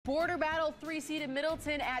Border battle, 3-seeded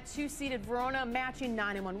Middleton at 2-seeded Verona, matching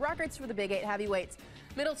 9-1 records for the Big 8 heavyweights.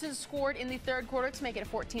 Middleton scored in the third quarter to make it a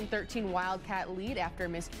 14-13 Wildcat lead after a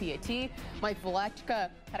missed PAT. Mike Valechka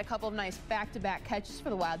had a couple of nice back-to-back catches for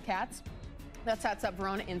the Wildcats. That sets up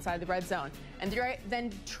Verona inside the red zone. And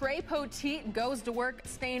then Trey Poteet goes to work,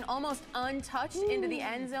 staying almost untouched into the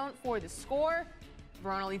end zone for the score.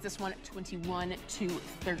 Verona leads this one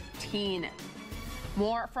 21-13.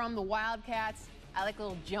 More from the Wildcats. I like a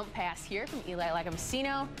little jump pass here from Eli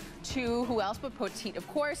Lagomacino to who else but Poteet, of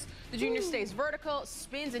course. The junior stays vertical,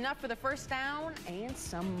 spins enough for the first down, and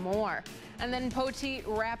some more. And then Poteet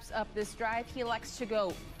wraps up this drive. He elects to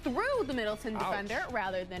go through the Middleton defender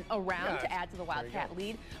rather than around to add to the Wildcat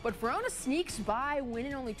lead. But Verona sneaks by,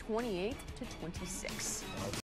 winning only 28-26.